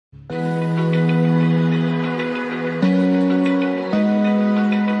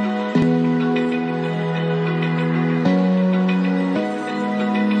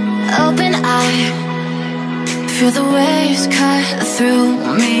through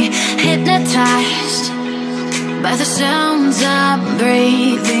me, hypnotized by the sounds I'm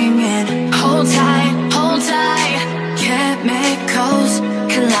breathing in. Hold tight, chemicals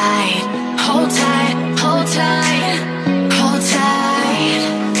collide. Hold tight, hold tight, hold tight.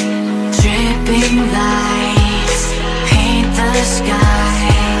 Dripping lights paint the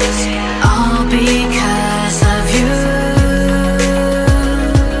skies, all because of you.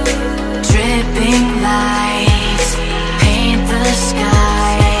 Dripping lights paint the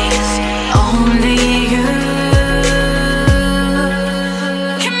skies, only you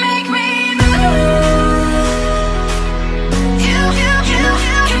can make me move. You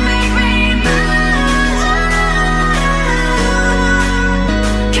can make me move.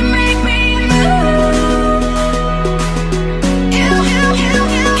 Can make me move. You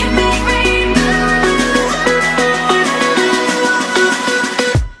can make me move.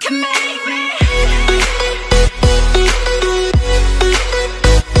 Can make me.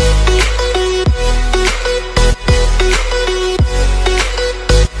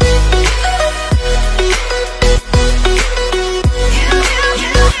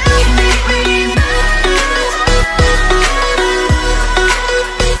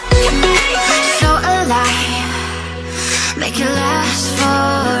 Make it last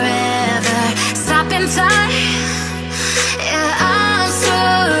forever. Stop in time. Yeah, I'm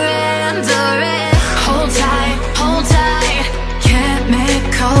surrendering. Hold tight,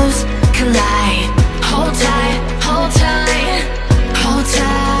 chemicals collide. Hold tight, hold tight, hold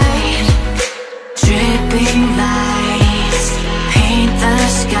tight. Dripping lights paint the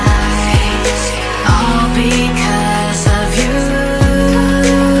skies, all because of you.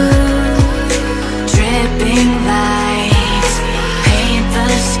 Dripping lights paint the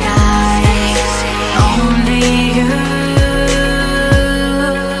skies, only you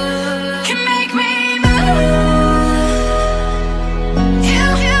can make me move. You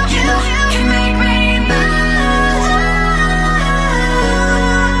can make me move.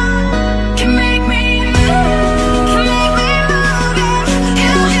 Can make me move. Can make me move.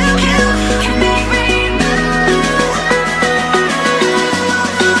 You can make me move.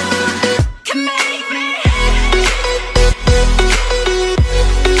 Can make me.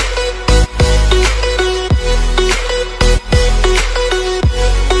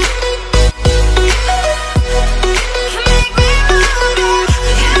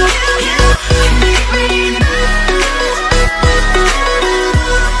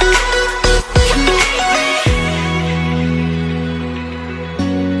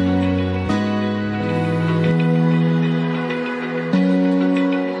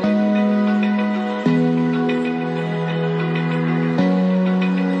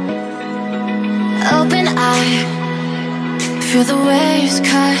 Open eye, feel the waves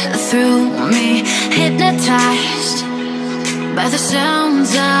cut through me, hypnotized by the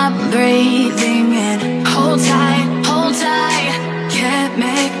sounds I'm breathing in. Hold tight,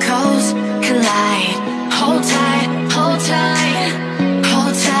 chemicals collide. Hold tight, hold tight,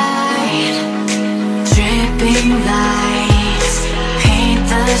 hold tight. Dripping lights paint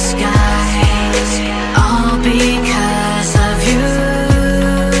the skies, all because of you.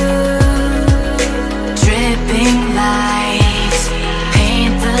 Dripping lights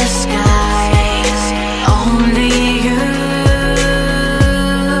paint the skies, only you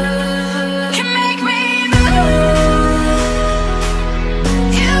can make me move.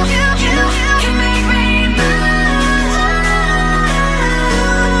 You can make me move.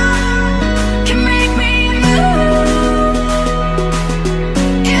 Can make me move.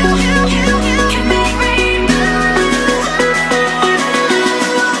 You can make me move.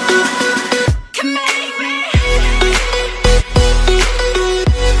 Can make me.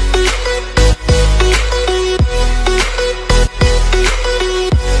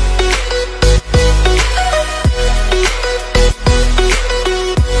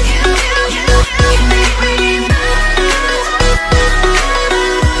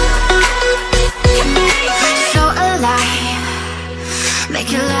 So alive,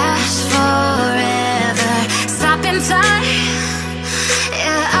 make it last forever. Stop in time.